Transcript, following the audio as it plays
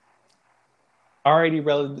Alrighty,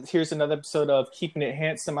 relatives. Here's another episode of Keeping It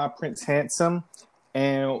Handsome. I'm Prince Handsome,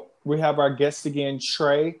 and we have our guest again,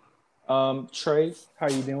 Trey. Trey, how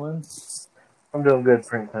you doing? I'm doing good,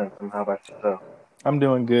 Prince Handsome. How about yourself? I'm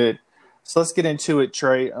doing good. So let's get into it,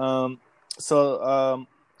 Trey. So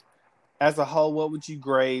as a whole, what would you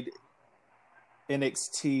grade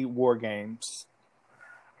NXT War Games?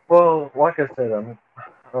 Well, like I said,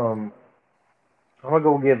 um I'm gonna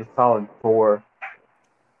go give a solid four.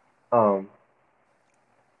 Um,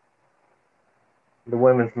 the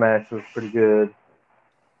women's match was pretty good.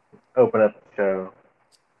 Open up the show.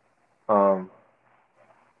 Um,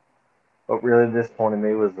 what really disappointed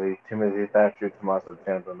me was the Timothy Thatcher Tommaso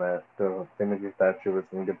Ciampa match. So Timothy Thatcher was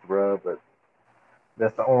gonna get the rub, but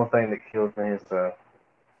that's the only thing that kills me. Is it's the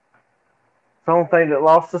only thing that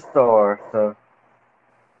lost the star. So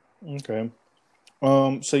Okay.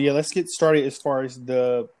 So yeah, let's get started as far as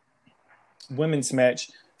the women's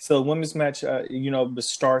match. So women's match, the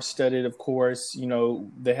star-studded, of course.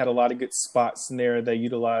 They had a lot of good spots in there. They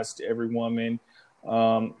utilized every woman.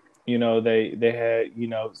 They had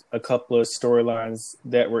a couple of storylines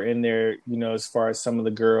that were in there. As far as some of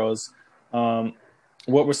the girls,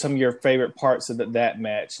 what were some of your favorite parts of that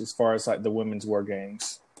match, as far as like the women's war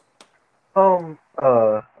games? um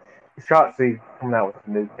uh Shotzi coming out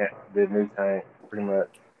with the new tank, pretty much.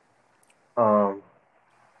 Um,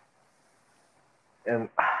 and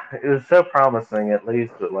it was so promising at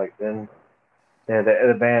least, but like then the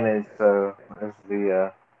advantage. So there's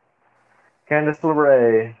the Candice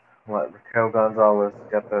LeRae, like Raquel Gonzalez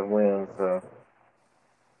got the win. So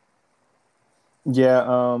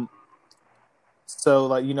Yeah. So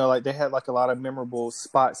like they had like a lot of memorable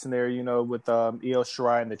spots in there. With Io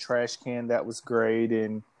Shirai and the trash can, that was great.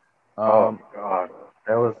 And oh um, god,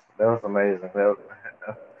 that was amazing.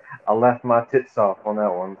 I left my tits off on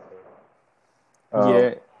that one. So,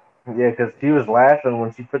 yeah, yeah, because she was laughing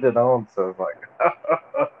when she put it on. So it's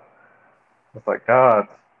like it's like God,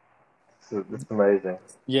 it's amazing.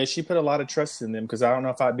 yeah, she put a lot of trust in them because I don't know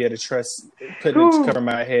if I'd be able to trust putting it to Whew. cover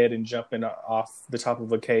my head and jumping off the top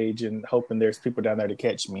of a cage and hoping there's people down there to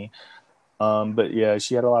catch me. But yeah,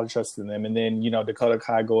 she had a lot of trust in them. And then Dakota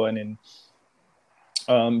Kai going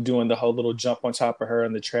and doing the whole little jump on top of her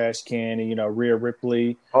in the trash can, and Rhea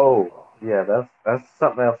Ripley. Oh, yeah, that's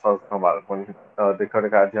something else I was talking about when Dakota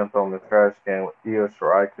Kai jumped on the trash can with Io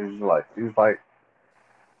Shirai because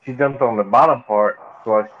she jumped on the bottom part,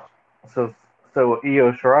 so so so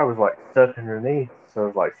Io Shirai was like stuck underneath, so it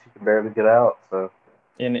was like she could barely get out. So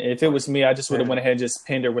And if it like, was me, I just would have yeah. went ahead and just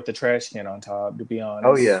pinned her with the trash can on top. To be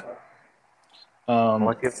Oh yeah, honest. Um,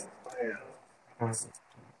 like it. Yeah.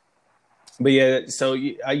 but yeah, so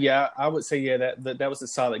yeah, I would say yeah that was a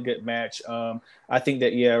solid good match. I think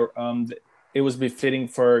that it was befitting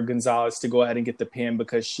for Gonzalez to go ahead and get the pin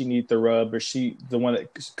because she needed the rub, or she the one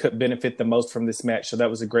that could benefit the most from this match. So that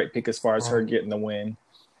was a great pick as far as her getting the win.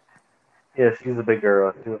 Yeah, she's a big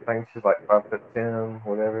girl. I think she's like 5'10",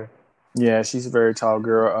 whatever. Yeah, she's a very tall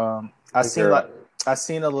girl. Big girl. I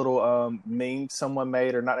seen a little meme someone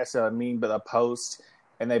made, or not necessarily a meme, but a post,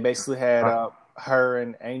 and they basically had Uh, her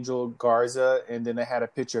and Angel Garza, and then they had a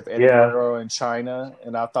picture of Eddie yeah. Guerrero in China,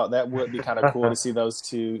 and I thought that would be kind of cool to see those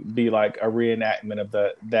two be like a reenactment of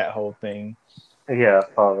that whole thing. Yeah,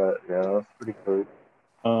 I saw that. Yeah, that's pretty cool.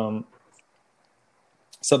 Um,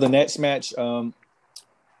 so the next match, in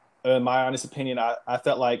my honest opinion, I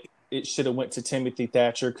felt like it should have went to Timothy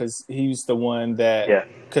Thatcher because he's the one that Yeah.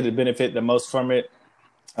 could have benefited the most from it.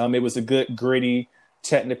 It was a good, gritty,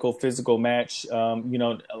 technical, physical match. A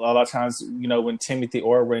lot of times, when Timothy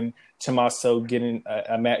or when Tommaso get in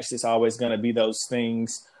a match, it's always going to be those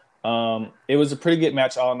things. It was a pretty good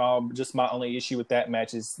match all in all. Just my only issue with that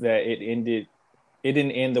match is that it ended. It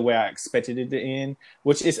didn't end the way I expected it to end,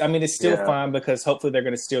 which is, I mean, it's still Yeah. fine because hopefully they're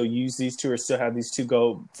going to still use these two or still have these two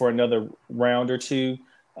go for another round or two.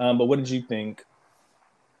 But what did you think?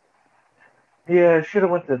 Yeah, it should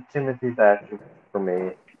have went to Timothy Thatcher for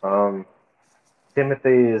me.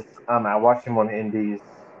 Timothy is. I watched him on Indies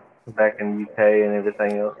back in UK and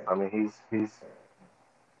everything else. I mean, he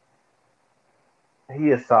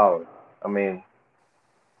is solid. I mean,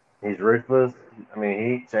 he's ruthless. I mean, he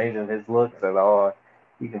ain't changing his looks at all.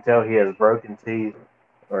 You can tell he has broken teeth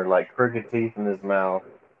or like crooked teeth in his mouth.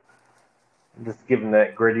 Just giving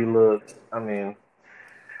that gritty look. I mean,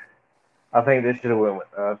 I think they should have went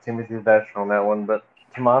with Timothy Thatcher on that one. But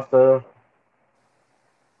Tommaso,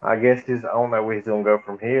 I guess I don't know where he's gonna go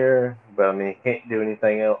from here. But I mean, he can't do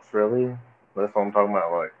anything else really. That's what I'm talking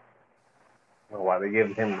about. Like, I don't know why they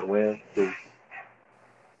gave him the win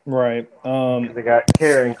Right. because they got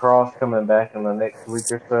Karrion Kross coming back in the next week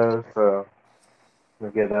or so. So we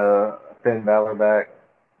get Finn Balor back.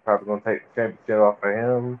 Probably going to take the championship off of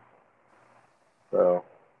him. So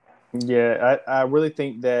Yeah, I really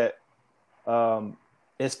think that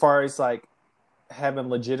as far as like having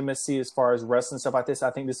legitimacy as far as wrestling stuff like this,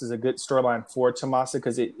 I think this is a good storyline for Tommaso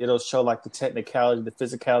because it'll show like the technicality, the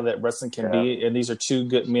physicality that wrestling can be, and these are two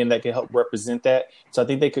good men that can help represent that. So I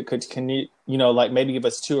think they could continue, like maybe give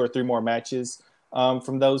us 2 or 3 more matches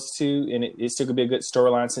from those two, and it still could be a good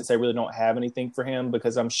storyline since they really don't have anything for him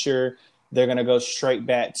because I'm sure they're going to go straight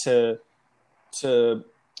back to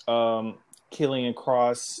Killian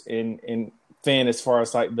Cross and Finn as far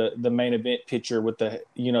as like the main event picture with the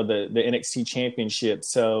the NXT championship.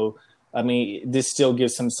 So I mean, this still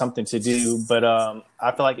gives him something to do, but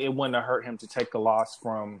I feel like it wouldn't have hurt him to take the loss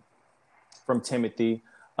from Timothy.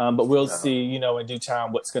 But we'll see, in due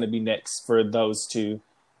time what's going to be next for those two,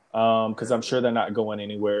 because I'm sure they're not going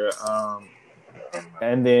anywhere.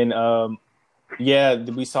 And then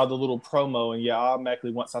we saw the little promo, and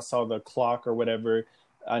automatically once I saw the clock or whatever,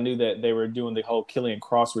 I knew that they were doing the whole Killian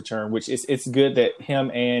Cross return, which it's good that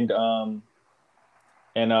him and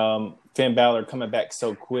Finn Balor coming back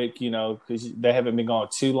so quick, because they haven't been gone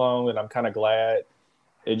too long, and I'm kind of glad.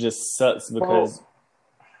 It just sucks because.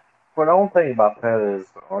 Well, the only thing about that is,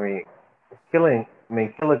 Killian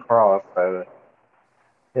Cross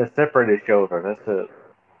he has separated shoulder. That's it.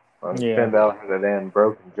 Finn Balor has a damn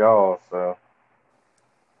broken jaw, so.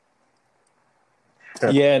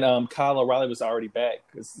 Yeah, and Kyle O'Reilly was already back.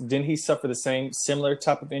 Didn't he suffer the similar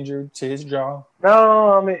type of injury to his jaw?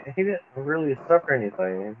 No, he didn't really suffer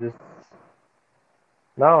anything. He didn't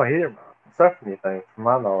suffer anything, from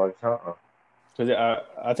my knowledge. Because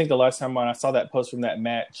I think the last time when I saw that post from that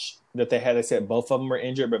match that they had, they said both of them were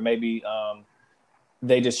injured, but maybe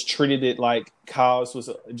they just treated it like Kyle's was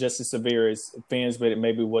just as severe as Finn's, but it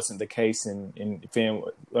maybe wasn't the case. And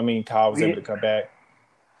Kyle was able to come back.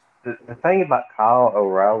 The thing about Kyle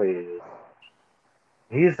O'Reilly is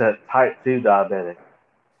he's a type 2 diabetic.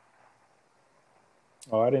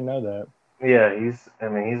 Oh, I didn't know that. Yeah, he's a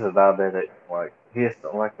diabetic. Like, that's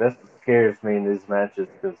what scares me in these matches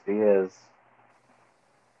because he has.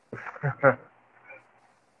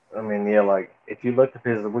 If you look at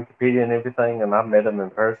his Wikipedia and everything, and I met him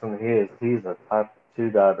in person, he's a type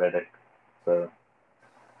 2 diabetic. So.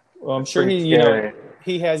 Well, I'm sure he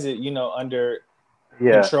has it, under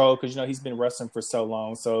control because he's been wrestling for so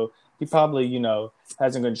long, so he probably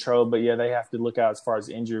has in control. But they have to look out as far as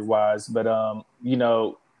injury wise. But I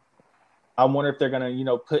wonder if they're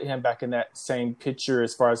gonna put him back in that same picture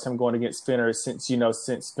as far as him going against Finn, or since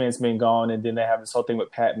Finn's been gone, and then they have this whole thing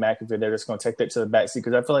with Pat McAfee. They're just gonna take that to the backseat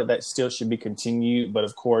because I feel like that still should be continued. But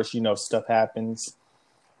of course, stuff happens.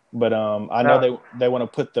 But I know they want to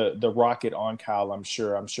put the rocket on Kyle. I'm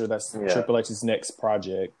sure that's Triple H's next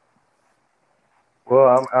project.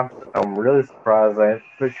 Well, I'm really surprised they haven't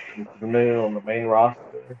pushed him to the moon on the main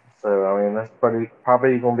roster. So that's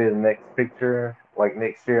probably going to be the next picture, like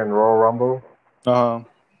next year in Royal Rumble. Yeah,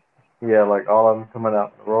 like all of them coming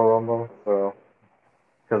out in the Royal Rumble. So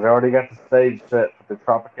because they already got the stage set for the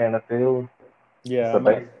Tropicana field. Yeah,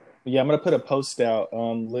 I'm gonna put a post out,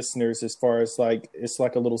 listeners, as far as it's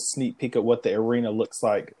like a little sneak peek at what the arena looks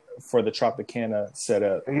like for the Tropicana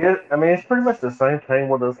setup. Yeah, it's pretty much the same thing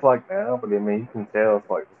what it's like now, but you can tell it's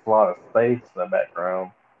like there's a lot of space in the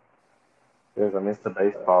background. Because it's the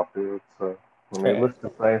baseball field, so it looks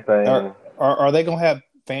the same thing. Are they gonna have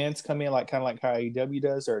fans come in kind of like how AEW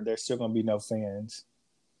does, or there's still gonna be no fans?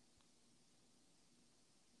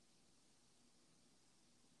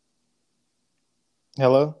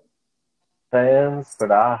 Hello? Fans,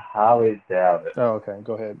 but I highly doubt it. Oh, okay.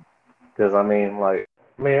 Go ahead. Because I don't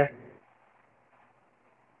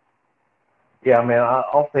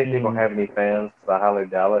think they're gonna have any fans. I highly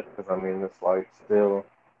doubt it because it's still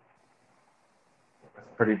it's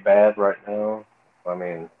pretty bad right now.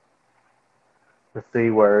 The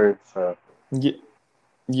C word. So yeah.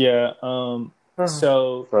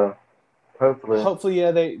 So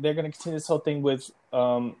hopefully, they're gonna continue this whole thing with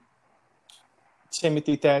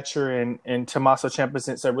Timothy Thatcher and Tommaso Ciampa,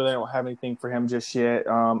 since I really don't have anything for him just yet.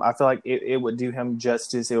 I feel like it would do him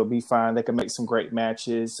justice. It would be fine. They could make some great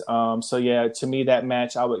matches. To me, that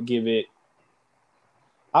match, I would give it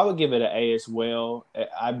an A as well.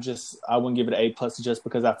 I wouldn't give it an A plus just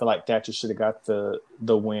because I feel like Thatcher should have got the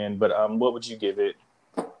win. But what would you give it?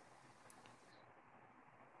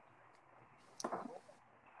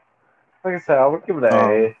 Like I said, I would give it an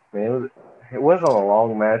A. It wasn't a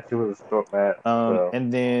long match. It was a short match.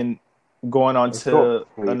 And then going on to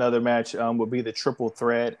another match would be the triple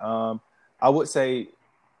threat. I would say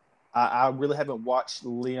I really haven't watched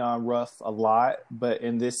Leon Ruff a lot, but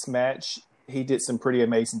in this match, he did some pretty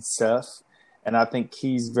amazing stuff. And I think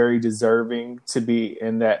he's very deserving to be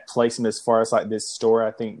in that placement as far as like this story.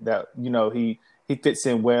 I think that, he fits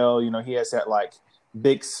in well. He has that like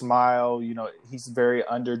big smile. He's very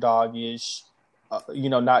underdog-ish.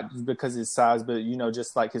 Not because of his size, but,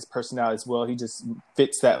 just like his personality as well. He just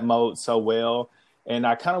fits that mold so well. And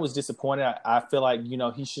I kind of was disappointed. I feel like,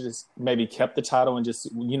 he should have maybe kept the title and just,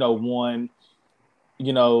 won,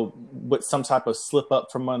 with some type of slip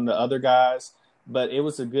up from one of the other guys. But it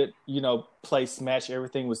was a good, place match.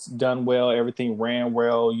 Everything was done well. Everything ran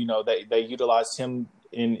well. They utilized him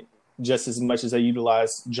in just as much as they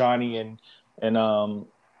utilized Johnny and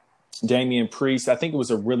Damian Priest. I think it was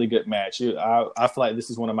a really good match. I feel like this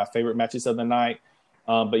is one of my favorite matches of the night.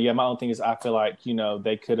 But yeah, my own thing is I feel like,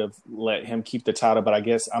 they could have let him keep the title, but I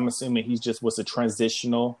guess I'm assuming he just was a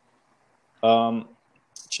transitional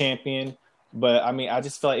champion. But I mean, I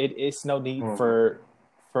just feel like it's no need for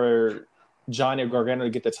Johnny Gargano to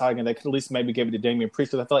get the title, and they could at least maybe give it to Damian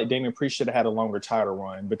Priest, because I feel like Damian Priest should have had a longer title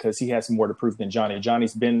run because he has more to prove than Johnny.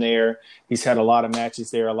 Johnny's been there. He's had a lot of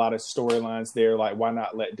matches there, a lot of storylines there. Like, why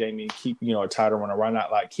not let Damian keep, a title run, or why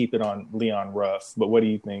not like keep it on Leon Ruff? But what do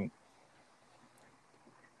you think?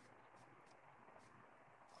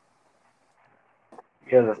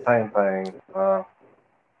 Yeah, the same thing. I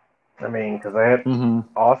mean, because I had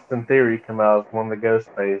Austin Theory come out as one of the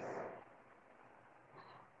Ghostface.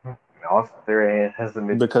 Austin Theory hasn't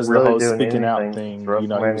been because really the whole doing speaking out anything thing, since he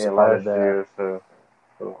was WrestleMania part of last that. year. So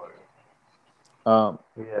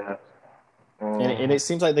yeah. And it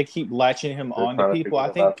seems like they keep latching him on to people. I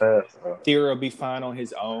think Theory will be fine on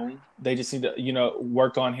his own. They just need to,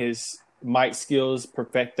 work on his mic skills,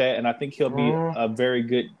 perfect that, and I think he'll be a very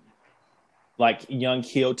good, like, young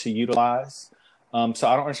heel to utilize. So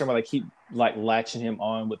I don't understand why they keep like latching him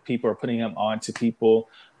on with people or putting him on to people.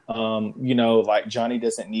 Like Johnny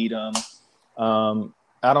doesn't need him.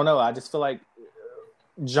 I don't know. I just feel like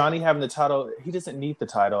Johnny having the title, he doesn't need the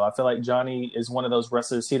title. I feel like Johnny is one of those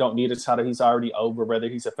wrestlers. He don't need a title. He's already over, whether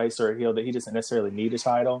he's a face or a heel, that he doesn't necessarily need a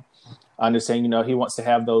title. I understand, he wants to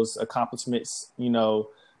have those accomplishments,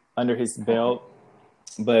 under his belt.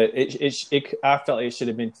 But I felt it should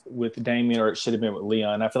have been with Damian, or it should have been with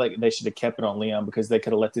Leon. I feel like they should have kept it on Leon, because they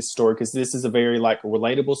could have let this story, because this is a very like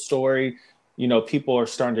relatable story. People are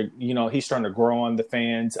starting to, he's starting to grow on the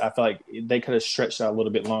fans. I feel like they could have stretched out a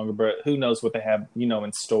little bit longer, but who knows what they have,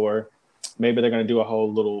 in store. Maybe they're going to do a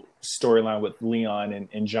whole little storyline with Leon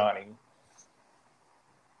and Johnny.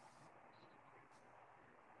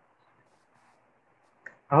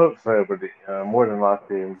 I hope so, but more than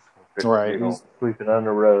likely, right, sweep it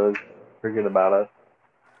under the rug, forget about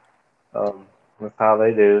it. That's how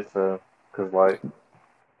they do. So, because like,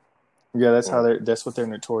 yeah, that's what they're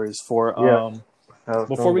notorious for. Yeah,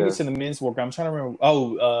 before we get to the men's work, I'm trying to remember.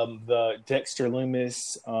 The Dexter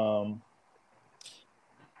Lumis.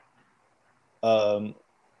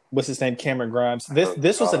 What's his name? Cameron Grimes.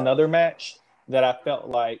 This was another match that I felt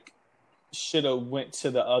like should have went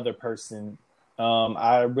to the other person.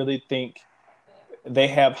 I really think they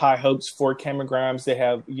have high hopes for Cameron Grimes. They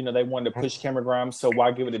have, they wanted to push Cameron Grimes, so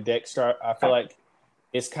why give it to Dexter? I feel like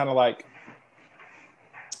it's kind of like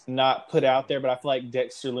not put out there, but I feel like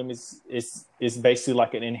Dexter Lumis is basically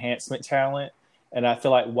like an enhancement talent, and I feel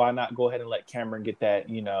like why not go ahead and let Cameron get that,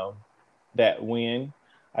 that win.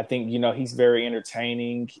 I think, he's very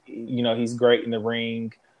entertaining. He's great in the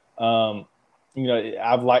ring.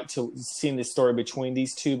 I've liked to see this story between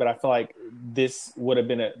these two, but I feel like this would have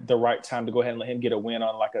been the right time to go ahead and let him get a win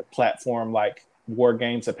on like a platform like War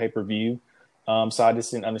Games, a pay-per-view. So I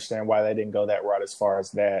just didn't understand why they didn't go that route as far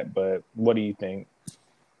as that. But what do you think?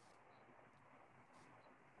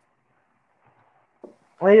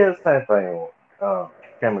 Well, yeah, it's the same thing.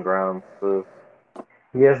 Cameron Grimes. So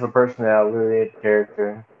he has a personality, a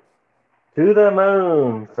character to the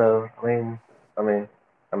moon. So I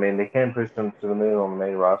mean, they can push them to the moon on the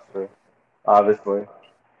main roster, obviously.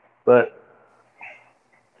 But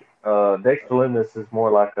Dexter Lumis is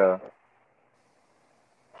more like I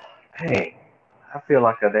feel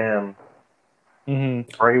like a damn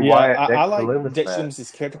Bray Wyatt. I like Dexter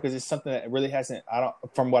Lumis' character because it's something that really hasn't,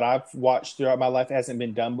 from what I've watched throughout my life, hasn't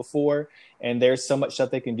been done before. And there's so much stuff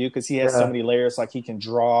they can do because he has so many layers. Like he can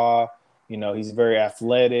draw, he's very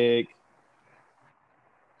athletic.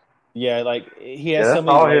 Yeah, like he has so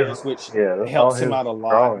many layers, which helps him out a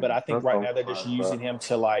lot. But I think right now they're just using him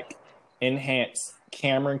to like enhance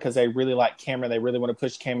Cameron because they really like Cameron. They really want to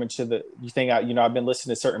push Cameron to the. You think I've been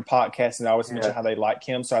listening to certain podcasts and I always mention how they like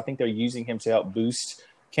him. So I think they're using him to help boost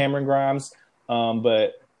Cameron Grimes.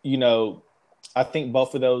 But I think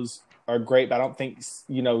both of those are great, but I don't think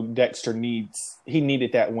Dexter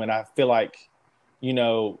needed that win. I feel like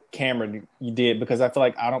Cameron did, because I feel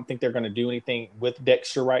like I don't think they're going to do anything with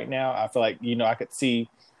Dexter right now. I feel like I could see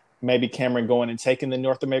maybe Cameron going and taking the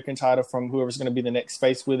North American title from whoever's going to be the next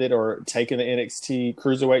face with it, or taking the NXT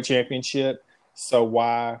Cruiserweight Championship. So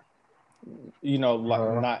why,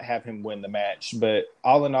 not have him win the match? But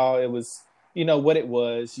all in all, it was, what it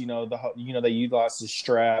was. They utilized the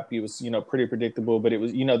strap. It was, pretty predictable, but it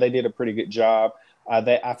was, they did a pretty good job. I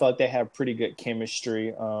feel like they have pretty good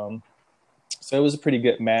chemistry. So it was a pretty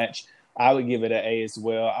good match. I would give it an A as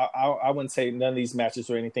well. I wouldn't say none of these matches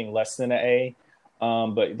were anything less than an A.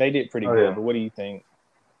 But they did pretty good. Yeah. But what do you think?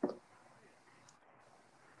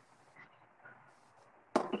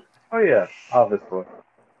 Oh yeah, obviously.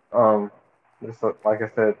 Just like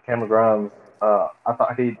I said, Cameron Grimes. I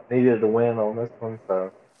thought he needed to win on this one,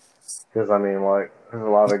 so because there's a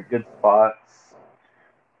lot of good spots,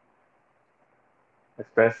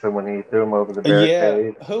 especially when he threw him over the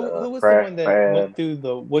barricade. Yeah, who was the one that went through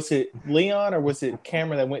was it Leon or was it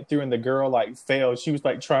Cameron that went through and the girl fell? She was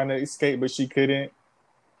trying to escape, but she couldn't.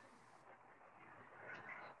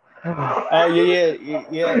 Oh yeah.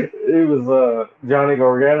 It was Johnny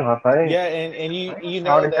Gargano, I think. Yeah, and you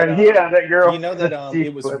know that that girl.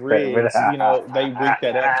 It was rigged. They rigged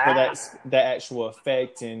that up for that actual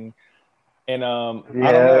effect, and I don't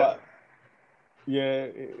know. Yeah.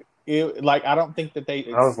 I don't think that they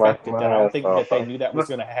expected that. I don't think that they knew that was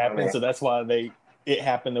going to happen. So that's why it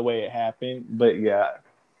happened the way it happened. But yeah,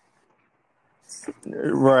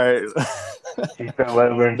 right. She fell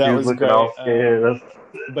over and she was looking great. all scared.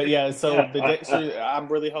 But yeah, so the Dexter, I'm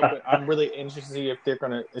really interested to see if they're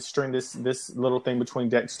going to string this little thing between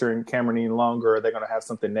Dexter and Cameron any longer. Or are they going to have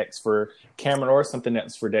something next for Cameron or something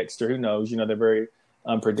next for Dexter? Who knows? They're very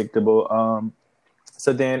unpredictable.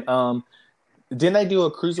 So then, didn't they do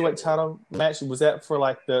a cruiserweight title match? Was that for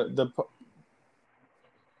the?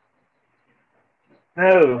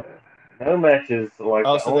 No matches. So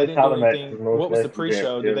they didn't do anything. What was the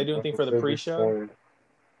pre-show? Did they do anything for the pre-show?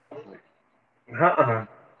 No,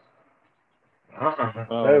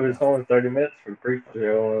 it was only 30 minutes for the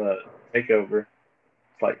pre-show on TakeOver.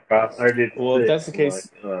 It's 5:30. Well, if that's the case,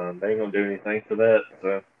 they ain't gonna do anything for that.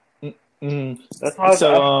 So. Mm-hmm. That's why.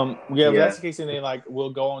 So if that's the case, and then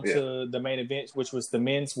we'll go on to the main event, which was the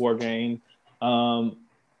men's war game. All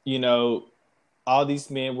these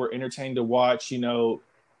men were entertained to watch.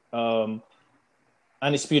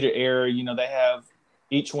 Undisputed Era. They have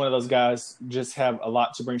each one of those guys just have a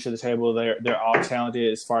lot to bring to the table. They're all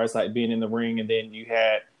talented as far as being in the ring, and then you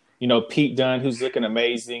had Pete Dunne, who's looking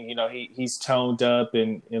amazing. He's toned up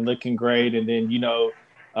and looking great, and then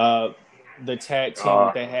the tag team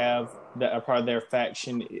that they have that are part of their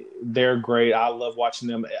faction, they're great. I love watching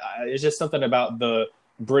them. It's just something about the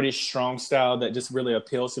British strong style that just really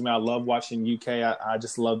appeals to me. I love watching UK. I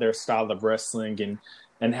just love their style of wrestling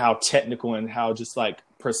and how technical and how just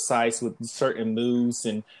precise with certain moves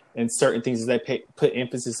and certain things that they put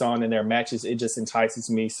emphasis on in their matches. It just entices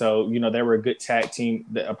me. So, they were a good tag team,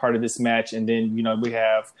 a part of this match. And then, we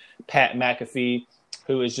have Pat McAfee,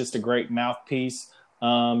 who is just a great mouthpiece.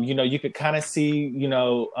 You could kind of see,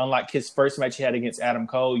 unlike his first match he had against Adam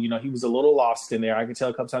Cole, he was a little lost in there. I could tell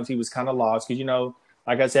a couple times he was kind of lost because,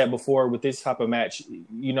 like I said before, with this type of match,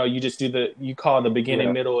 you just you call the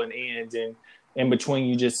beginning, middle, and end, and in between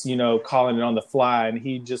you just, calling it on the fly. And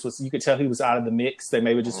he just was, you could tell he was out of the mix. They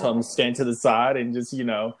maybe just told him to stand to the side and just,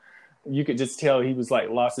 you could just tell he was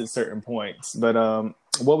lost at certain points. But how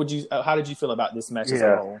did you feel about this match as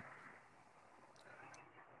a whole?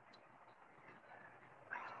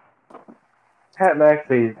 Pat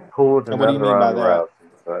McAfee pulled another what do you mean by that?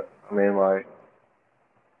 Rousey,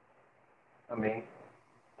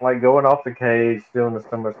 but going off the cage, doing the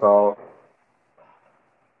somersault.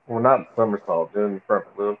 Well, not the somersault, doing the front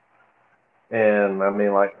flip, and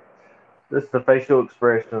just the facial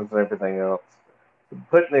expressions and everything else.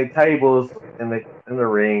 Putting the tables in the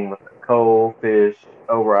ring with Cole, Fish,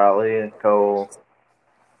 O'Reilly, and Cole,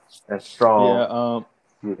 and Strong.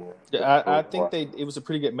 I think it was a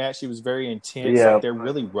pretty good match. It was very intense. They're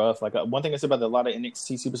really rough. One thing I said about a lot of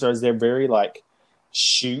NXT superstars, they're very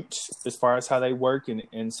shoot as far as how they work,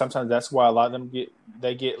 and sometimes that's why a lot of them get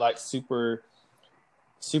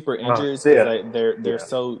super injuries because they're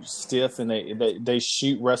so stiff and they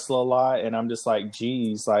shoot wrestle a lot, and I'm just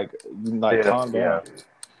geez, calm down.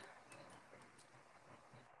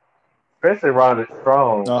 Especially Roderick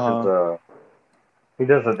Strong, because he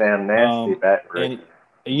does a damn nasty backbreaker.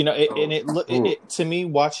 It to me,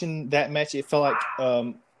 watching that match, it felt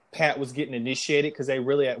like Pat was getting initiated because they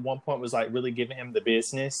really at one point was really giving him the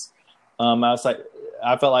business. I was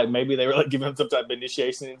I felt like maybe they were like giving him some type of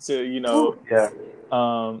initiation into, Yeah.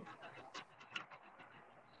 um,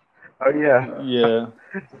 Oh yeah. yeah.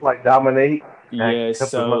 It's like Dominique back Yeah, a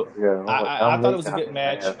couple of months so ago. I was like, I thought it Dominique was a got good his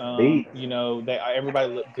match. ass beat. They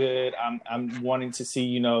everybody looked good. I'm wanting to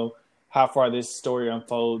see how far this story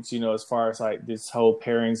unfolds. As far as like this whole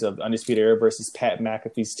pairings of Undisputed Era versus Pat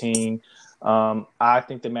McAfee's team. I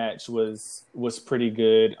think the match was pretty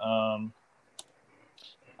good.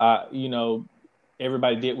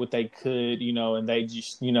 Everybody did what they could. And they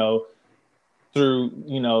just threw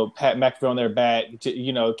Pat McAfee on their back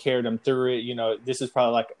to carried them through it. This is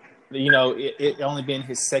probably like it only been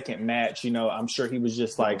his second match. I'm sure he was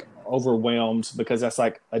just like overwhelmed because that's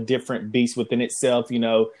like a different beast within itself.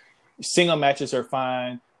 Single matches are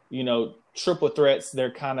fine. Triple threats, they're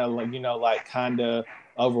kind of like like kind of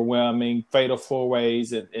overwhelming. Fatal four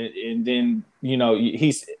ways, and then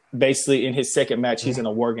he's basically in his second match. He's in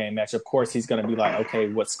a war game match. Of course, he's going to be like, okay,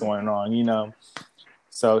 what's going on?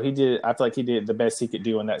 So he did. I feel like he did the best he could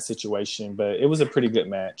do in that situation, but it was a pretty good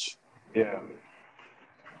match. Yeah.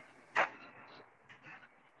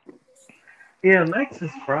 Yeah, Max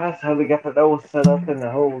is surprised how they got that all set up in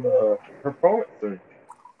the whole performance.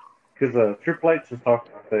 Because Triple H was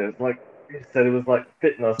talking about this. Like he said, it was like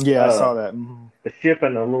fitting us. Yeah, I saw that. Mm-hmm. The ship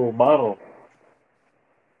in a little bottle.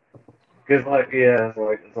 Because because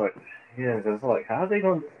like how are they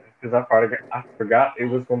going? Because I forgot it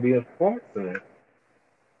was going to be a performance in it.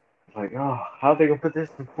 It's like, oh, how are they going to put this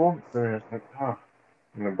performance in it? It's like, oh.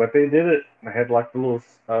 But they did it. They had like the little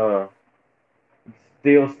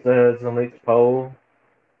steel studs on each pole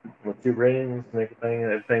with two rings and everything.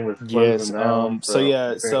 Everything was closing down. So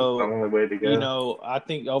yeah. It's the So only way to go. I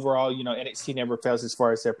think overall, NXT never fails as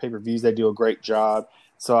far as their pay-per-views. They do a great job.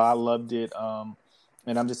 So I loved it.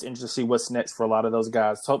 And I'm just interested to see what's next for a lot of those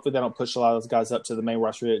guys. Hopefully, they don't push a lot of those guys up to the main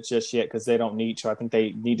roster just yet because they don't need to. I think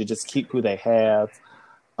they need to just keep who they have.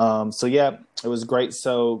 So yeah, it was great.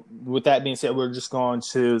 So with that being said, we're just going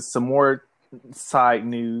to some more side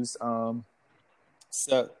news.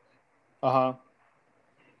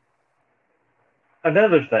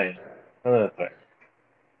 Another thing.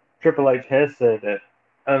 Triple H has said that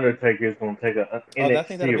Undertaker is going to take an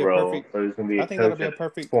NXT role, so he's going to be I think that'll be a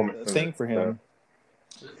perfect thing for him.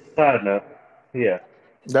 So, side note, yeah,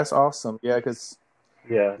 that's awesome. Yeah, because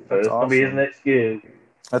so it's going to be his next gig.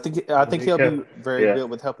 I think he'll be very good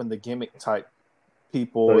with helping the gimmick type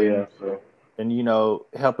people, and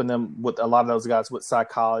helping them with a lot of those guys with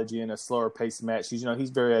psychology and a slower paced match. He's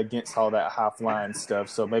very against all that high flying stuff,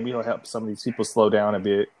 so maybe he'll help some of these people slow down a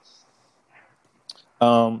bit.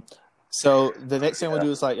 So the next thing we'll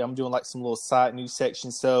do is I'm doing some little side news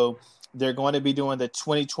section. So they're going to be doing the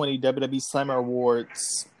 2020 WWE Slammer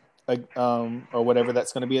Awards, or whatever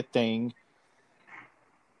that's going to be a thing.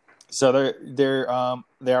 So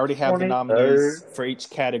they already have the nominees for each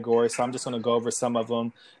category. So I'm just going to go over some of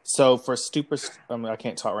them. So for I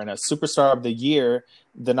can't talk right now. Superstar of the Year,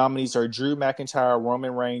 the nominees are Drew McIntyre,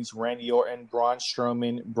 Roman Reigns, Randy Orton, Braun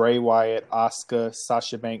Strowman, Bray Wyatt, Asuka,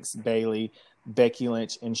 Sasha Banks, Bayley, Becky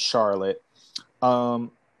Lynch, and Charlotte. So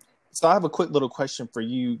I have a quick little question for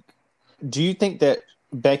you. Do you think that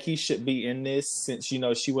Becky should be in this since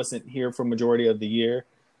she wasn't here for majority of the year?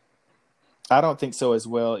 I don't think so as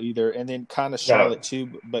well either. And then kind of Charlotte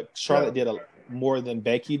too, but Charlotte did more than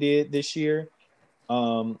Becky did this year.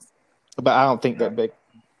 But I don't think that Becky.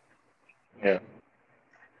 Yeah.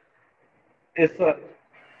 It's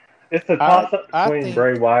a toss-up between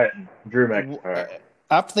Bray Wyatt and Drew McIntyre.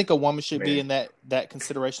 I think a woman should be in that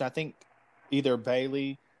consideration. I think either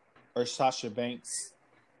Bayley or Sasha Banks.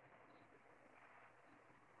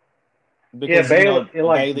 Because, Bayley,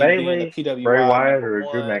 Bayley the PWI Bray Wyatt or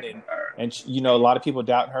Drew McIntyre. And a lot of people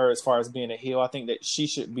doubt her as far as being a heel. I think that she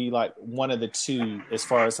should be one of the two as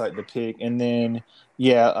far as the pick. And then,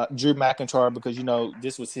 Drew McIntyre, because,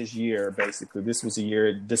 this was his year, basically. This was a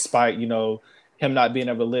year, despite, him not being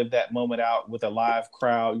able to live that moment out with a live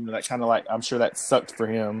crowd, that kind of I'm sure that sucked for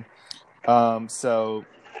him. So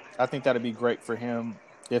I think that'd be great for him.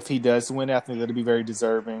 If he does win, I think that'd be very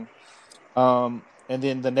deserving. And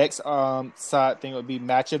then the next side thing would be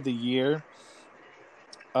Match of the Year.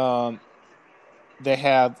 They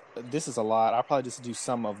have, this is a lot. I'll probably just do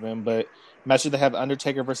some of them, but matches they have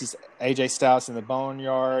Undertaker versus AJ Styles in the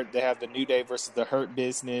Boneyard. They have the New Day versus the Hurt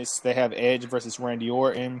Business. They have Edge versus Randy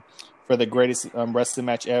Orton for the greatest wrestling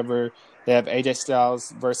match ever. They have AJ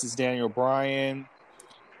Styles versus Daniel Bryan.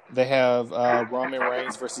 They have Roman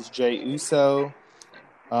Reigns versus Jey Uso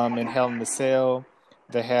in Hell in a Cell.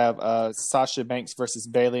 They have Sasha Banks versus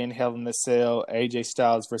Bayley in Hell in a Cell. AJ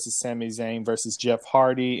Styles versus Sami Zayn versus Jeff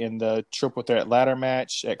Hardy in the Triple Threat Ladder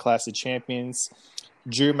match at Clash of Champions.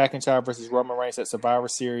 Drew McIntyre versus Roman Reigns at Survivor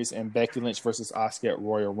Series, and Becky Lynch versus Asuka at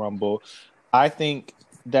Royal Rumble. I think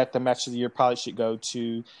that the match of the year probably should go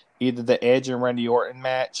to either the Edge and Randy Orton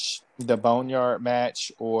match, the Boneyard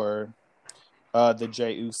match, or the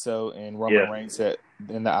Jey Uso and Roman Reigns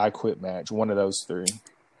in the I Quit match. One of those three.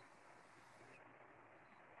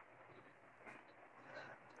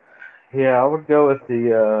 Yeah, I would go with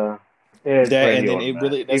the Edge That, Randy and then Orton it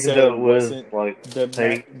really match. Even though it wasn't like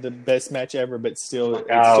the best match ever, but still it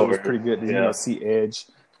was pretty good to see Edge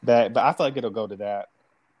back. But I feel like it'll go to that.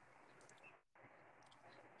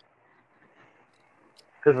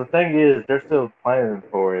 Because the thing is, they're still planning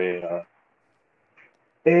for a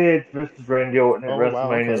Edge versus Randy Orton at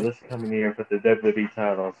WrestleMania this coming year for the WWE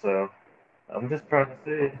title. So I'm just trying to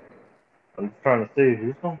see. Who's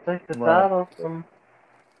gonna take the title from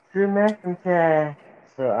Drew McIntyre.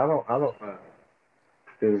 So I don't know.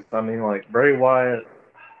 Because I mean, like Bray Wyatt.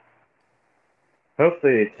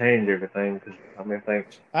 Hopefully they change everything. Because I mean,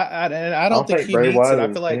 I don't think he Bray needs Wyatt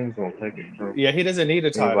it. I feel like he doesn't need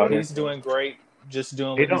a title. He's doing great. Just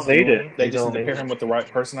doing what he's doing. They just need to pair him with the right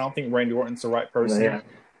person. I don't think Randy Orton's the right person. Yeah.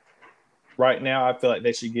 Right now, I feel like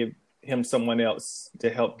they should give him someone else to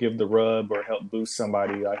help give the rub or help boost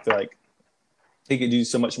somebody. I feel like he could do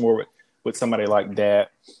so much more with somebody like that.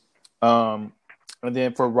 And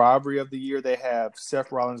then for Rivalry of the Year, they have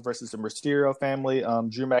Seth Rollins versus the Mysterio family,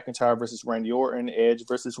 Drew McIntyre versus Randy Orton, Edge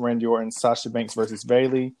versus Randy Orton, Sasha Banks versus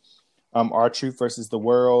Bayley, R-Truth versus The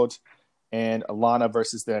World, and Alana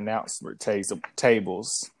versus the announcement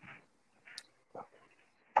tables.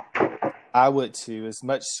 I would too. As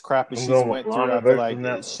much crap as she's went through, I feel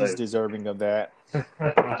like she's deserving of that.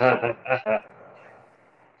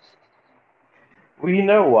 Well, you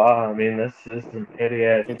know why? I mean, that's just some petty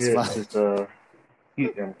ass shit.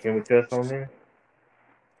 Can we cuss on here?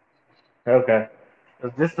 Okay.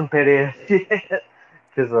 It's just some petty ass shit.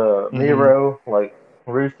 Because Miro, like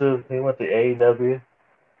Rusev, he went to AEW.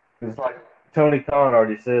 It's like Tony Khan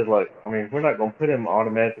already said, like, I mean, we're not going to put him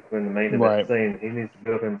automatically in the main event scene. He needs to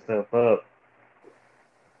build himself up.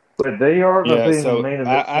 But they are going to be in the main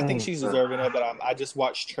event scene. I think she's deserving of it. I just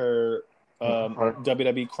watched her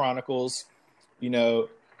WWE Chronicles, you know,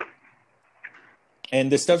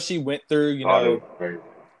 and the stuff she went through, you know,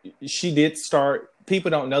 she did start.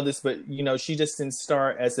 People don't know this, but, you know, she just didn't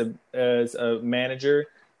start as a manager.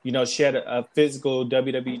 You know, she had a physical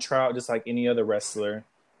WWE trial just like any other wrestler.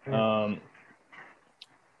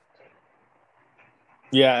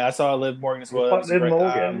 Yeah, I saw Liv Morgan as well.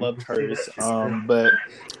 I loved hers. But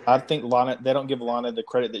I think Lana, they don't give Lana the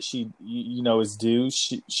credit that she, you know, is due.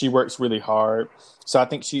 She works really hard. So I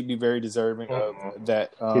think she'd be very deserving of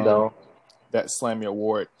that that Slammy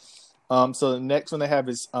Award. So the next one they have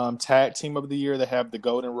is Tag Team of the Year. They have the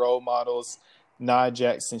Golden Role Models, Nia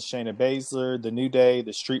Jax and Shayna Baszler, The New Day,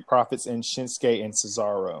 The Street Profits, and Shinsuke and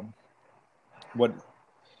Cesaro. What?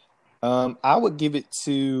 I would give it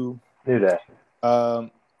to New Day.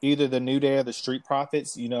 Either the New Day or the Street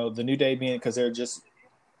Profits. You know, the New Day being because they're just.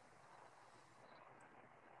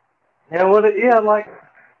 Yeah, like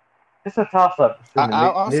it's a toss up. I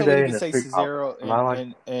also would even say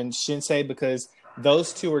Cesaro and Shinsuke because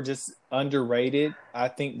those two are just underrated. I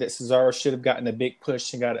think that Cesaro should have gotten a big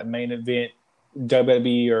push and got a main event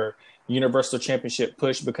WWE or Universal Championship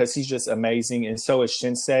push because he's just amazing, and so is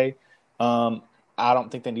Shinsuke. I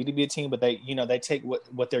don't think they need to be a team, but they take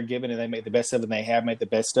what they're given and they make the best of it, and they have made the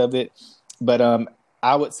best of it. But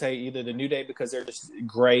I would say either the New Day because they're just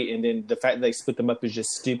great, and then the fact that they split them up is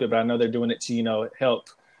just stupid, but I know they're doing it to, you know, help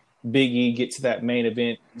Big E get to that main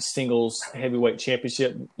event singles heavyweight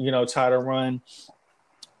championship, you know, title run.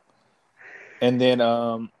 And then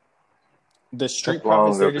the Street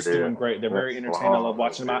Profits, they're just doing great. They're very entertaining. I love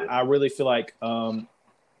watching them. I really feel like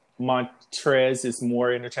Montrez is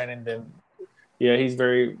more entertaining than he's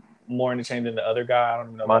very more entertaining than the other guy. I don't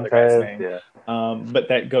even know the other guy's name. Yeah. But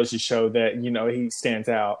that goes to show that, you know, he stands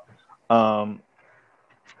out.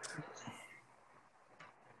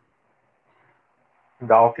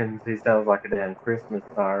 Dawkins, he sounds like a damn Christmas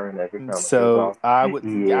siren every time. So I would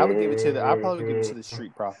give it to I probably would give it to the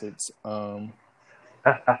Street Profits. And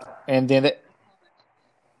then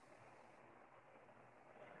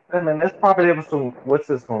I mean, that's probably what's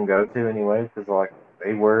this going to go to anyway? Because like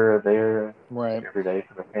they were there every day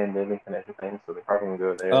for the pandemic and everything, so they're probably going to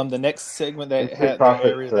go there. The next segment that the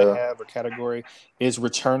area they have or category is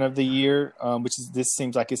Return of the Year, this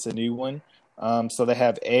seems like it's a new one. So they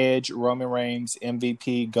have Edge, Roman Reigns,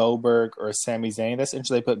 MVP, Goldberg, or Sami Zayn. That's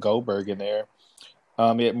interesting. They put Goldberg in there.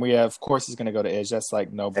 We have, of course, it's going to go to Edge. That's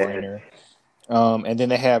like no brainer. And then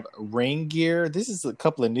they have ring gear. This is a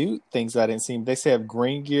couple of new things I didn't see. They say have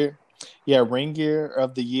ring gear. Yeah, ring gear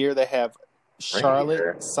of the year. They have Ring Charlotte,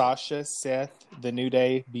 gear. Sasha, Seth, The New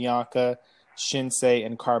Day, Bianca, Shinsei,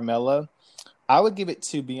 and Carmella. I would give it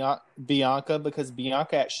to Bianca because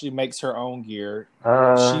Bianca actually makes her own gear.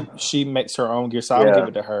 Uh, She makes her own gear, so I would give yeah.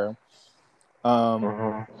 it to her. Um,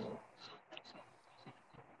 Mhm.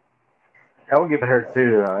 I would give it her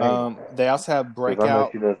too. I mean, they also have because I know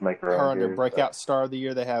Breakout. she does make her Her own under gear. So. Breakout Star of the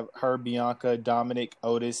Year. They have her, Bianca, Dominic,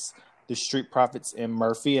 Otis, the Street Profits, and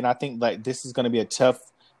Murphy. And I think like this is going to be a tough.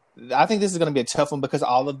 I think this is going to be a tough one because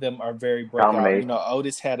all of them are very breakout. Dominic.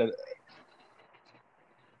 Otis had a.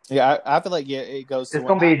 Yeah, I feel like it goes to It's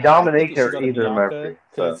one. gonna be I think Dominic it should or go to either Bianca Murphy.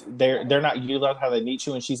 So because they're not utilized how they need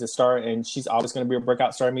to, and she's a star, and she's always going to be a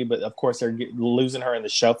breakout star to me. But of course, they're losing her in the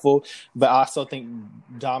shuffle. But I also think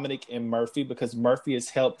Dominic and Murphy because Murphy has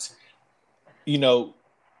helped,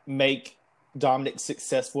 make Dominic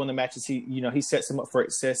successful in the matches. He sets him up for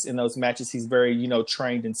success in those matches. He's very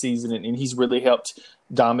trained and seasoned, and he's really helped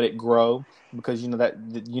Dominic grow because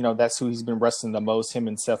that's who he's been wrestling the most. Him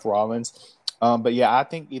and Seth Rollins. But yeah, I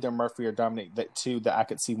think either Murphy or Dominic that I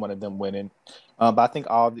could see one of them winning. But I think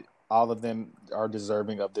all of them are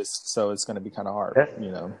deserving of this, so it's going to be kind of hard,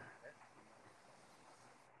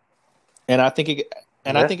 And I think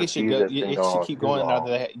that's a it should feud go. that's been It going should on keep too going. Now long.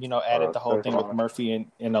 that added the whole So thing with long. Murphy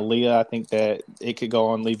and Aaliyah, I think that it could go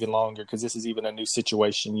on even longer because this is even a new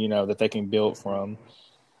situation, that they can build from.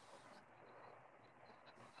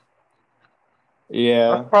 I'm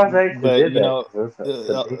Yeah, surprised they actually but did that because it's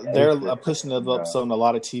a big they're feud. pushing it up on a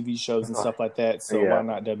lot of TV shows and stuff like that. So why Yeah.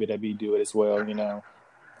 not WWE do it as well?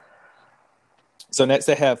 So next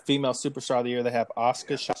they have female superstar of the year. They have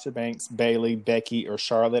Asuka, Sasha Banks, Bayley, Becky, or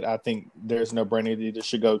Charlotte. I think there's no brainer. They either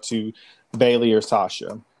should go to Bayley or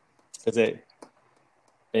Sasha because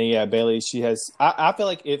Bayley. She has. I feel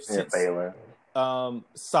like since Baylor.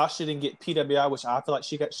 Sasha didn't get PWI, which I feel like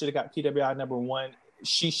should have got PWI number one.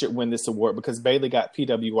 She should win this award because Bayley got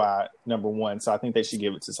PWI number one. So I think they should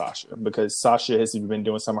give it to Sasha because Sasha has been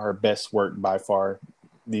doing some of her best work by far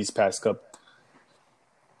these past couple.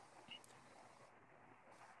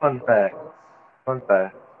 Fun fact.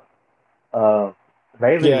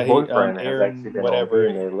 Bailey's boyfriend has Aaron, actually been on whatever.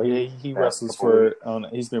 being the lead He past wrestles couple weeks.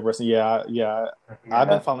 he's been wrestling. Yeah. I've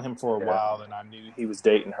been following him for a while, and I knew he was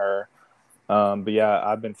dating her. But yeah,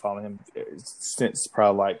 I've been following him since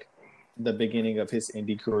probably like the beginning of his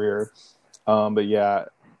indie career. But yeah,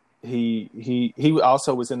 he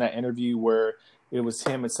also was in that interview where it was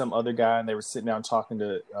him and some other guy, and they were sitting down talking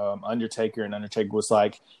to Undertaker, and Undertaker was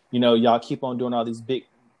like, y'all keep on doing all these big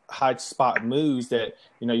high spot moves that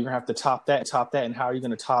you're gonna have to top that, and how are you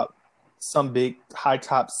gonna top some big high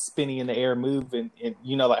top spinning in the air move, and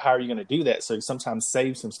like how are you gonna do that? So sometimes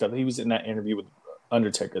save some stuff. He was in that interview with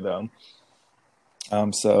Undertaker though.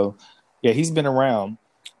 So yeah, he's been around.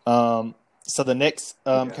 So the next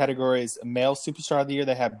category is male superstar of the year.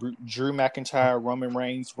 They have Drew McIntyre, Roman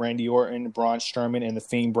Reigns, Randy Orton, Braun Strowman, and The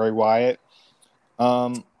Fiend Bray Wyatt.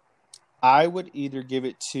 I would either give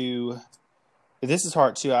it to. This is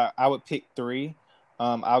hard too. I would pick three.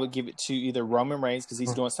 I would give it to either Roman Reigns because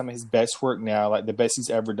he's doing some of his best work now, like the best he's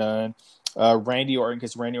ever done. Randy Orton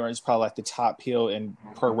because Randy Orton is probably like the top heel in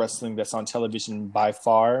pro wrestling that's on television by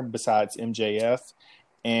far, besides MJF,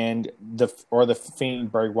 and the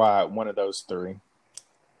Fiend Bray Wyatt. One of those three.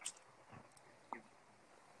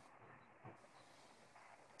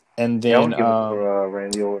 And then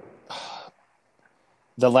Randy Orton.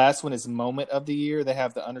 The last one is Moment of the Year. They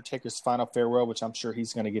have The Undertaker's Final Farewell, which I'm sure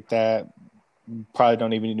he's going to get that. Probably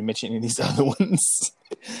don't even need to mention any of these other ones.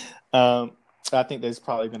 I think that's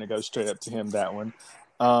probably going to go straight up to him, that one.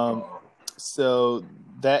 So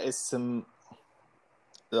that is some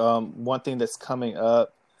one thing that's coming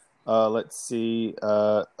up. Let's see.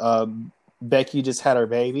 Becky just had her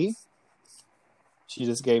baby. She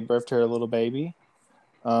just gave birth to her little baby.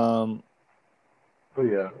 Oh,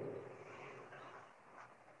 yeah.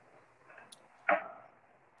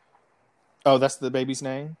 Oh, that's the baby's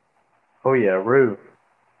name? Oh, yeah, Rue.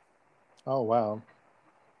 Oh, wow.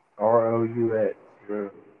 Roux. Rue.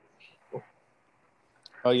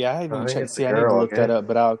 Oh, yeah, I haven't even checked. See, I need to look that up,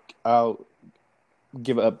 but I'll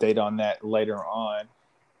give an update on that later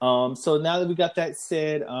on. So now that we got that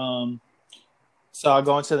said, so I'll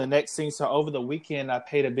go into the next thing. So over the weekend, I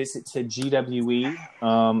paid a visit to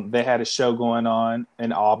GWE. They had a show going on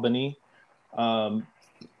in Albany.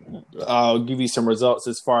 I'll give you some results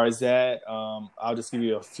as far as that. I'll just give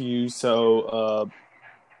you a few. So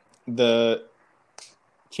the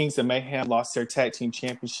Kings of Mayhem lost their tag team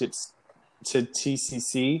championships to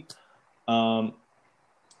TCC. And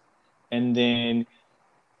then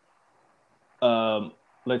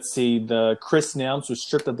let's see, the Chris Nelms was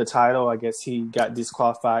stripped of the title. I guess he got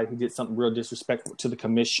disqualified. He did something real disrespectful to the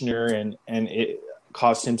commissioner, and it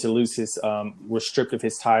caused him to lose his was stripped of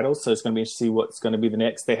his title. So it's going to be interesting to see what's going to be the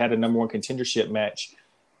next. They had a number one contendership match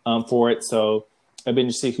for it, so it'll be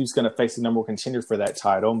interesting to see who's going to face the number one contender for that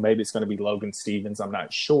title. Maybe it's going to be Logan Stevens. I'm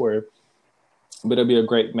not sure, but it'll be a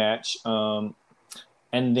great match.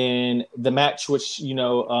 And then the match, which,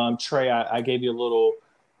 Trey, I gave you a little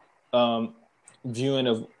viewing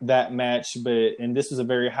of that match, and this was a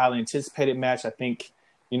very highly anticipated match. I think,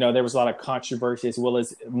 there was a lot of controversy as well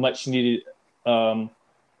as much needed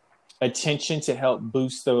attention to help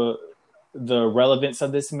boost the relevance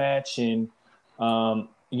of this match. And,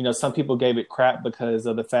 some people gave it crap because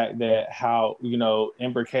of the fact that how,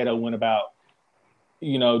 Ember Cato went about,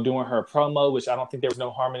 doing her promo, which I don't think there was no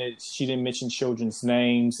harm in it. She didn't mention children's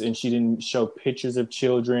names and she didn't show pictures of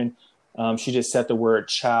children. She just said the word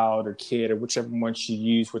child or kid or whichever one she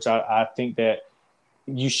used, which I think that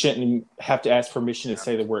you shouldn't have to ask permission to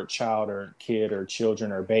say the word child or kid or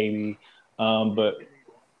children or baby. I'll let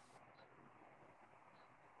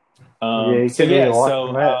you see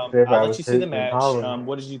the match.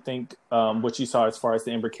 What did you think, what you saw as far as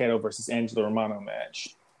the Ember Cato versus Angela Romano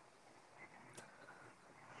match?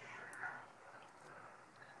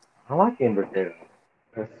 I like Ember Cato.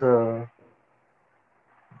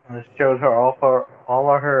 It showed her all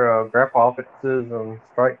of her grapple offenses and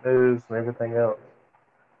strike moves and everything else.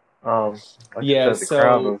 The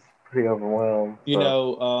crowd was pretty overwhelmed.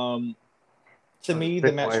 To me,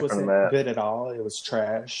 the match wasn't good at all. It was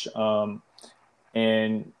trash.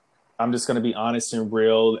 And I'm just going to be honest and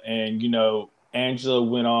real. And, Angela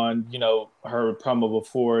went on, her promo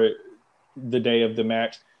before the day of the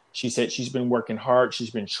match. She said she's been working hard. She's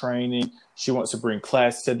been training. She wants to bring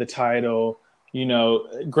class to the title.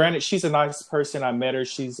 Granted, she's a nice person. I met her.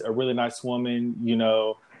 She's a really nice woman.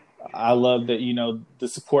 I love that, the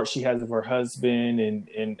support she has of her husband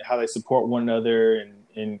and how they support one another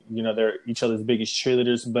and they're each other's biggest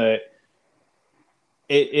cheerleaders. But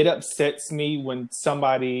it upsets me when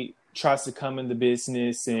somebody tries to come in the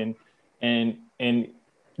business and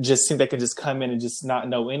just think they can just come in and just not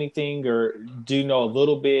know anything or do know a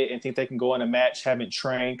little bit and think they can go in a match, haven't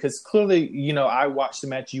trained. Because clearly, I watched the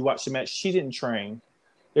match, you watched the match. She didn't train.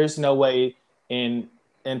 There's no way in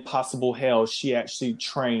possible hell she actually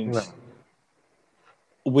trained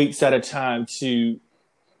weeks at a time to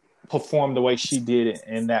perform the way she did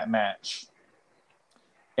in that match.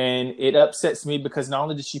 And it upsets me because not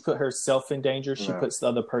only did she put herself in danger, she puts the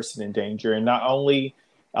other person in danger. And not only,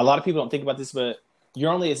 a lot of people don't think about this, but you're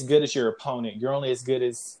only as good as your opponent. You're only as good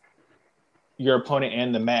as your opponent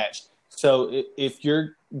and the match. So if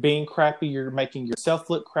you're being crappy, you're making yourself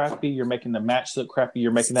look crappy. You're making the match look crappy.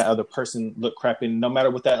 You're making that other person look crappy. And no matter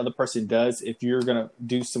what that other person does, if you're going to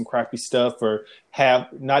do some crappy stuff or have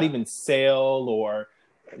not even sell or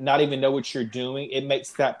not even know what you're doing, it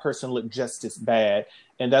makes that person look just as bad.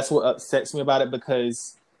 And that's what upsets me about it,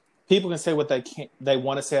 because people can say what they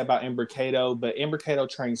want to say about Ember Cato, but Ember Cato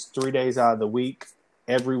trains 3 days out of the week,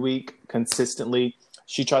 every week, consistently.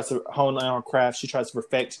 She tries to hone on her craft. She tries to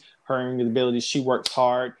perfect her abilities. She works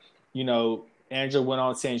hard. Angela went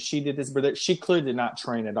on saying she did this, but she clearly did not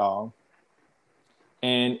train at all.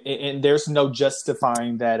 And there's no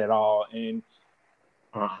justifying that at all. And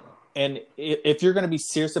if you're going to be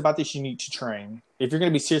serious about this, you need to train. If you're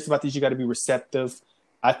going to be serious about this, you got to be receptive.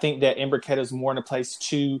 I think that Ember Cato is more in a place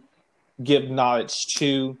to give knowledge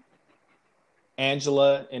to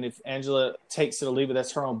Angela, and if Angela takes it or leave it,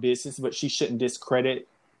 that's her own business, but she shouldn't discredit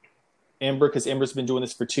Ember, because Ember's been doing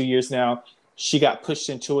this for 2 years now. She got pushed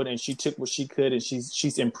into it and she took what she could, and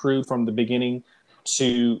she's improved from the beginning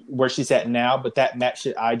to where she's at now. But that match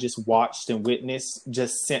that I just watched and witnessed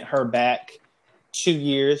just sent her back 2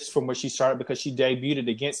 years from where she started, because she debuted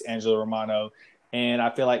against Angela Romano, and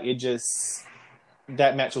I feel like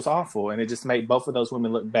that match was awful, and it just made both of those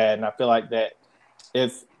women look bad. And I feel like that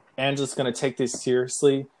if Angela's going to take this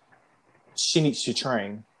seriously, she needs to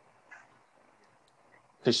train,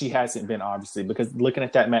 because she hasn't been, obviously, because looking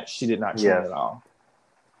at that match, she did not train at all.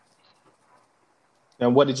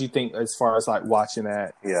 And what did you think as far as like watching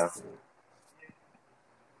that? Yeah,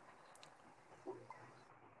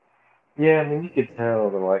 I mean, you could tell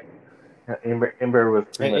that like Ember was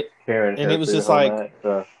pretty much carrying her, and it was just like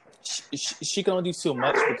match, she can only do so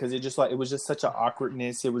much, because it was just such an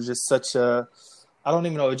awkwardness. It was just such a, I don't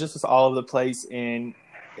even know. It just was all over the place. And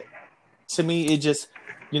to me, it just,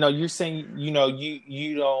 you're saying, you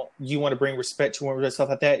want to bring respect to women and stuff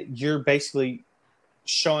like that. You're basically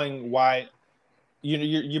showing why,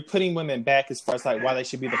 you're putting women back as far as like why they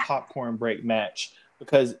should be the popcorn break match,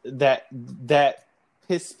 because that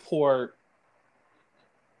piss poor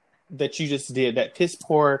that you just did, that piss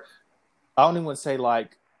poor, I don't even want to say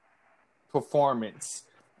like performance,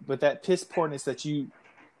 but that piss poorness that you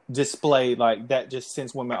displayed, like that just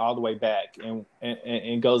sends women all the way back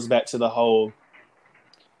and goes back to the whole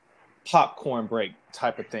popcorn break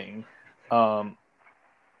type of thing.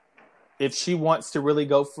 If she wants to really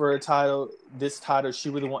go for a title, this title, she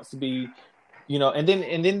really wants to be, and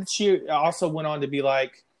then she also went on to be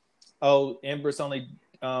like, oh, Ember's only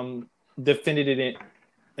defended it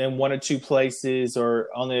in one or two places or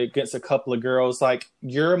only against a couple of girls. Like,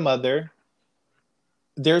 you're a mother.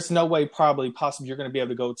 There's no way possibly you're going to be able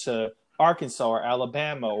to go to Arkansas or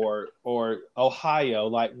Alabama or Ohio,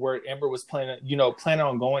 like where Ember was planning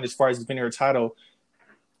on going as far as defending her title.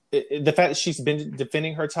 The fact that she's been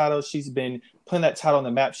defending her title, she's been putting that title on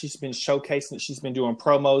the map, she's been showcasing it, she's been doing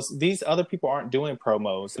promos. These other people aren't doing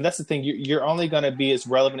promos. And that's the thing. You're only going to be as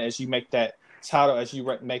relevant as you make that title, as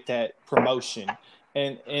you make that promotion.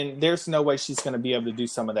 And there's no way she's going to be able to do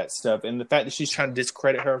some of that stuff. And the fact that she's trying to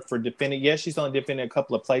discredit her for defending, yes, she's only defending a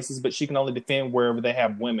couple of places, but she can only defend wherever they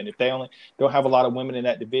have women. If they only don't have a lot of women in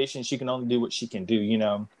that division, she can only do what she can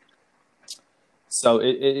do, So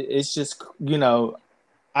it's just,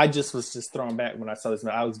 I just was thrown back when I saw this.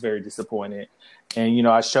 I was very disappointed. And,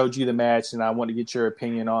 I showed you the match and I want to get your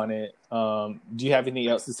opinion on it. Do you have anything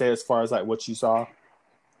else to say as far as like what you saw?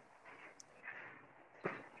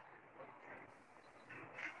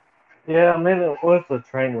 Yeah, I mean, it was a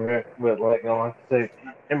train wreck, but like I said,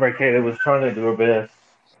 Ember Kaylee was trying to do her best.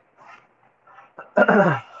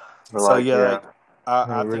 So yeah,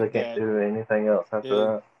 I really can't do anything else after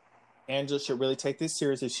that. Angela should really take this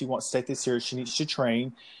serious. If she wants to take this serious, she needs to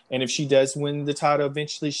train. And if she does win the title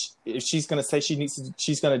eventually, if she's going to say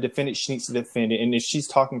she's going to defend it, she needs to defend it. And if she's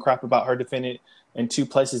talking crap about her defending it in two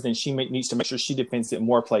places, then she needs to make sure she defends it in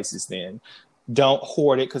more places then. Don't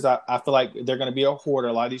hoard it, because I feel like they're going to be a hoarder.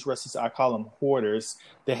 A lot of these wrestlers, I call them hoarders.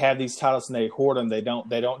 They have these titles and they hoard them. They don't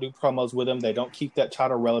do promos with them. They don't keep that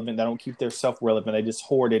title relevant. They don't keep their self relevant. They just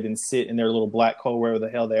hoard it and sit in their little black hole wherever the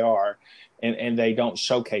hell they are, and they don't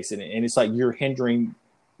showcase it. And it's like you're hindering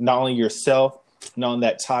not only yourself, not only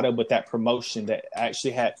that title, but that promotion that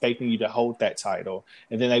actually had faith in you to hold that title.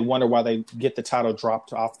 And then they wonder why they get the title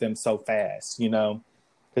dropped off them so fast,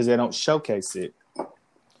 because they don't showcase it.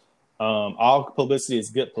 All publicity is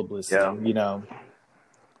good publicity,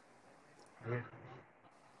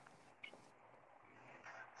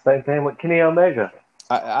 Same thing with Kenny Omega.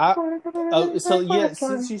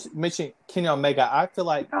 Since you mentioned Kenny Omega, I feel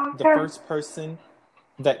like the first person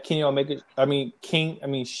that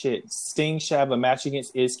Sting should have a match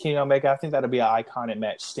against is Kenny Omega. I think that'll be an iconic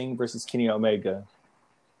match, Sting versus Kenny Omega.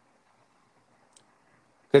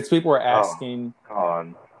 Because people are asking,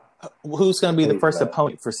 who's going to be the first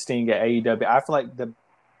opponent for Sting at AEW? I feel like the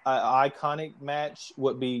iconic match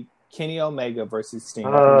would be Kenny Omega versus Sting. I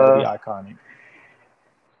think that would be iconic.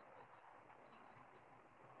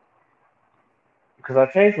 Because I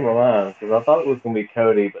changed my mind, because I thought it was going to be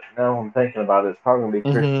Cody, but now I'm thinking about it, it's probably going to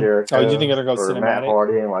be Chris Jericho. Oh, you think it'll go or cinematic? Matt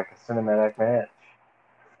Hardy in like a cinematic match.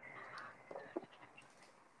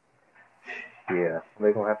 Yeah,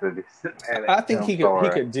 they're going to have to do cinematic. I think he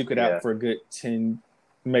could duke it out for a good 10,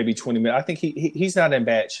 maybe 20 minutes. I think he's not in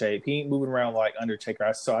bad shape. He ain't moving around like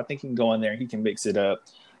Undertaker. So I think he can go in there and he can mix it up.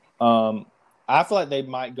 I feel like they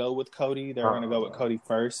might go with Cody. They're going to go with Cody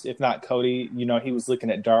first. If not Cody, he was looking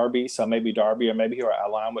at Darby. So maybe Darby, or maybe he'll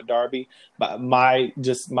align with Darby. But my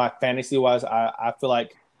fantasy-wise, I feel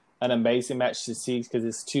like an amazing match to see, because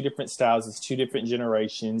it's two different styles. It's two different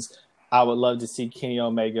generations. I would love to see Kenny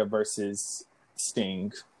Omega versus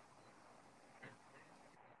Sting.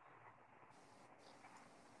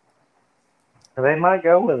 They might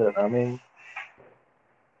go with it. I mean,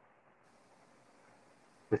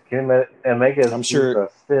 I'm sure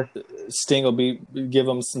Sting will give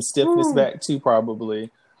him some stiffness back too, probably.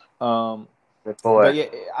 But yeah,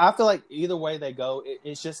 I feel like either way they go,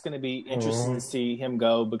 it's just going to be interesting to see him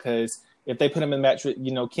go, because if they put him in a match with,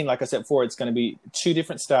 King, like I said before, it's going to be two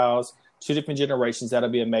different styles, two different generations. That'll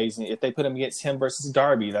be amazing. If they put him against him versus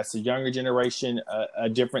Darby, that's a younger generation, a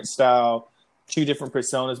different style, two different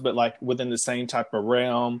personas, but like within the same type of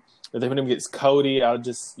realm. If they put him against Cody, I'll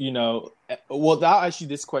just, I'll ask you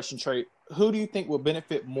this question, Trey. Who do you think will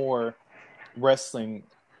benefit more wrestling?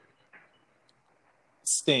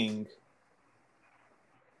 Sting.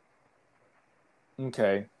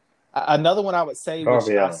 Okay. Another one I would say, which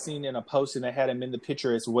I've seen in a post, and they had him in the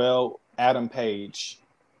picture as well, Adam Page.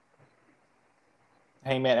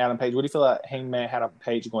 Hangman Adam Page. What do you feel like Hangman Adam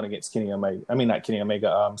Page going against Kenny Omega? I mean, not Kenny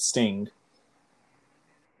Omega, Sting.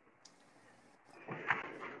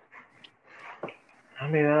 I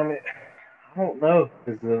don't know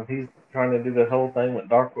because he's trying to do the whole thing with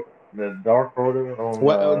the Dark Order on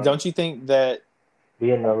What don't you think that?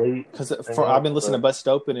 being the elite Because thing I've else, been listening to but Busted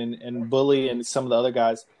Open and Bully and some of the other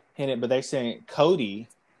guys hint it, but they're saying Cody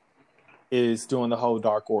is doing the whole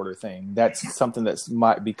Dark Order thing. That's something that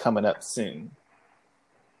might be coming up soon.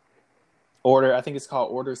 Order, I think it's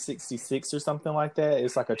called Order 66 or something like that.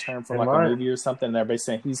 It's like a term from it like a might. movie or something. And everybody's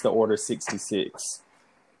saying he's the Order 66.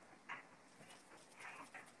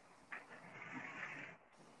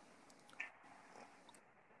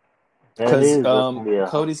 Because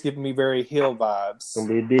That's Cody's giving me very heel gonna vibes.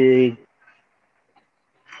 be big.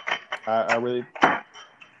 I really,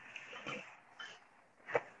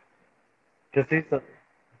 Because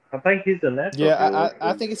I think he's a natural yeah, heel.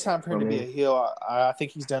 I think it's time for him to be a mean, heel. I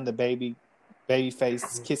think he's done the baby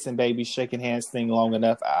face kissing baby shaking hands thing long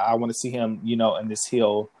enough. I want to see him, in this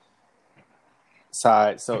heel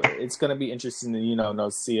side. So it's going to be interesting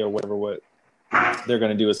to see or whatever what they're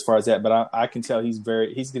going to do as far as that. But I can tell he's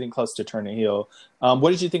getting close to turning heel.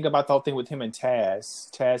 What did you think about the whole thing with him and Taz?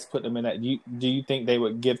 Taz putting him in that. Do you think they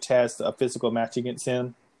would give Taz a physical match against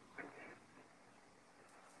him?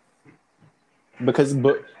 Because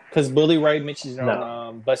Bully Ray mentioned it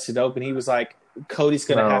on Busted Open, he was like, Cody's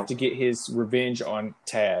going to have to get his revenge on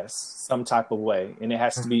Taz some type of way. And it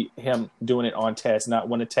has to be him doing it on Taz, not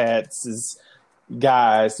one of Taz's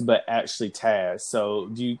guys, but actually Taz. So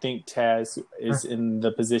do you think Taz is in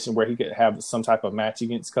the position where he could have some type of match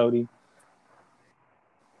against Cody?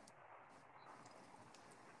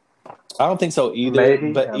 I don't think so either.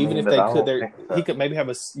 maybe. But even if they could, so. he could maybe have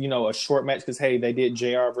a short match because hey, they did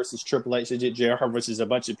JR versus Triple H. They did JR versus a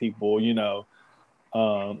bunch of people. Yeah.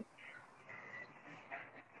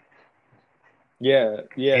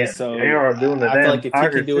 So I feel like if he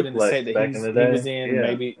can do it in the state that he was in,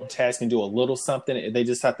 maybe Taz can do a little something. They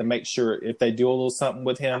just have to make sure if they do a little something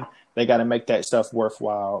with him, they got to make that stuff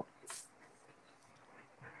worthwhile.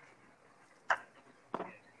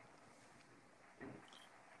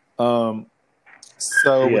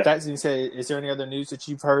 With that being said, is there any other news that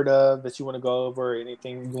you've heard of that you want to go over?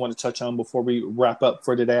 Anything you want to touch on before we wrap up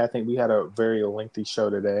for today? I think we had a very lengthy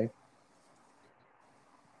show today.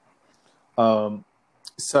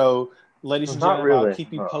 So, ladies and gentlemen, I'll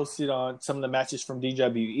keep you posted on some of the matches from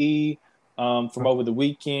DWE from over the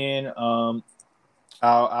weekend.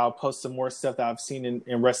 I'll post some more stuff that I've seen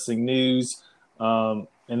in wrestling news, and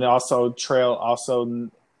then also Trail. Also,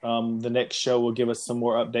 the next show will give us some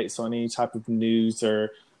more updates on any type of news or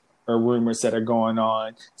rumors that are going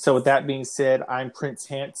on. So, with that being said, I'm Prince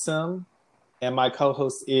Handsome, and my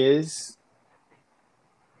co-host is.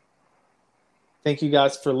 Thank you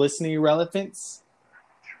guys for listening, Irrelevance.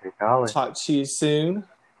 Talk to you soon.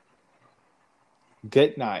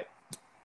 Good night.